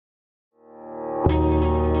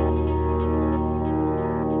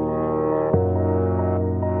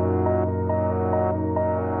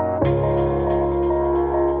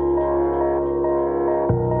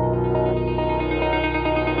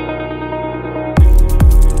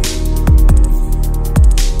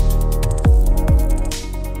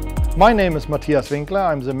My name is Matthias Winkler.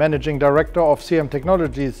 I'm the Managing Director of CM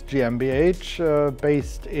Technologies GmbH,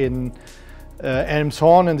 based in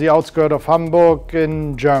Elmshorn in the outskirts of Hamburg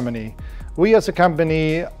in Germany. We as a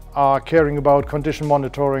company are caring about condition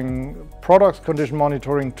monitoring products, condition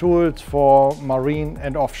monitoring tools for marine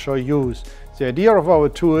and offshore use. The idea of our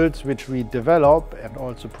tools, which we develop and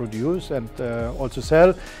also produce and also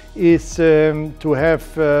sell, is to have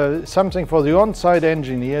something for the on-site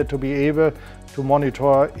engineer to be able to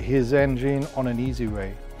monitor his engine on an easy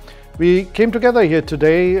way. We came together here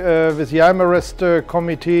today with the IMarEST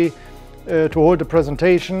committee to hold a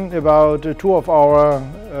presentation about two of our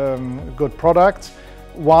good products.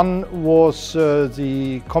 One was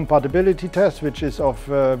the compatibility test, which is of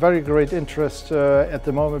very great interest at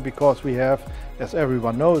the moment because we have, as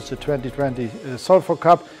everyone knows, the 2020 sulfur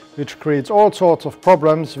cap, which creates all sorts of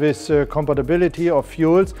problems with compatibility of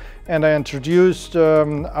fuels. And I introduced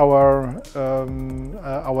our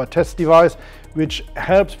test device, which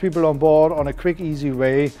helps people on board on a quick, easy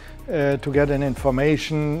way to get an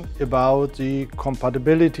information about the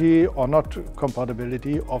compatibility or not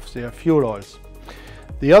compatibility of their fuel oils.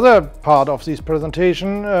 The other part of this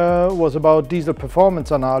presentation was about diesel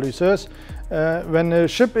performance analysis. When a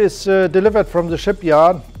ship is delivered from the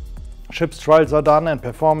shipyard, ship's trials are done and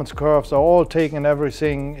performance curves are all taken,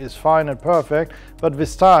 everything is fine and perfect, but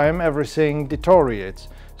with time everything deteriorates.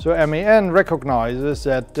 So MAN recognizes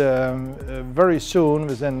that very soon,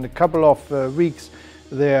 within a couple of weeks,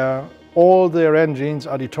 all their engines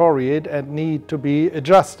are deteriorated and need to be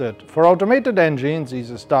adjusted. For automated engines, this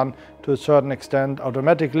is done to a certain extent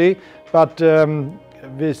automatically, but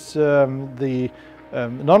with the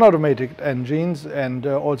non-automated engines and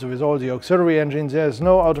also with all the auxiliary engines, there is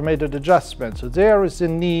no automated adjustment. So there is a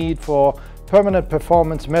need for permanent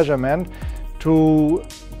performance measurement to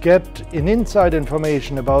get an inside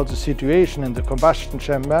information about the situation in the combustion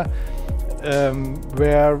chamber,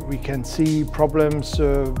 where we can see problems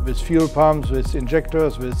with fuel pumps, with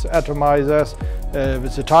injectors, with atomizers,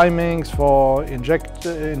 with the timings for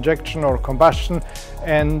injection or combustion,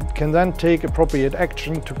 and can then take appropriate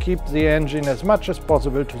action to keep the engine as much as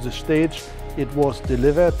possible to the stage it was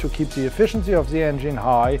delivered, to keep the efficiency of the engine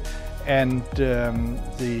high and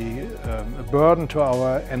the burden to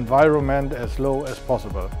our environment as low as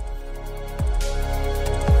possible.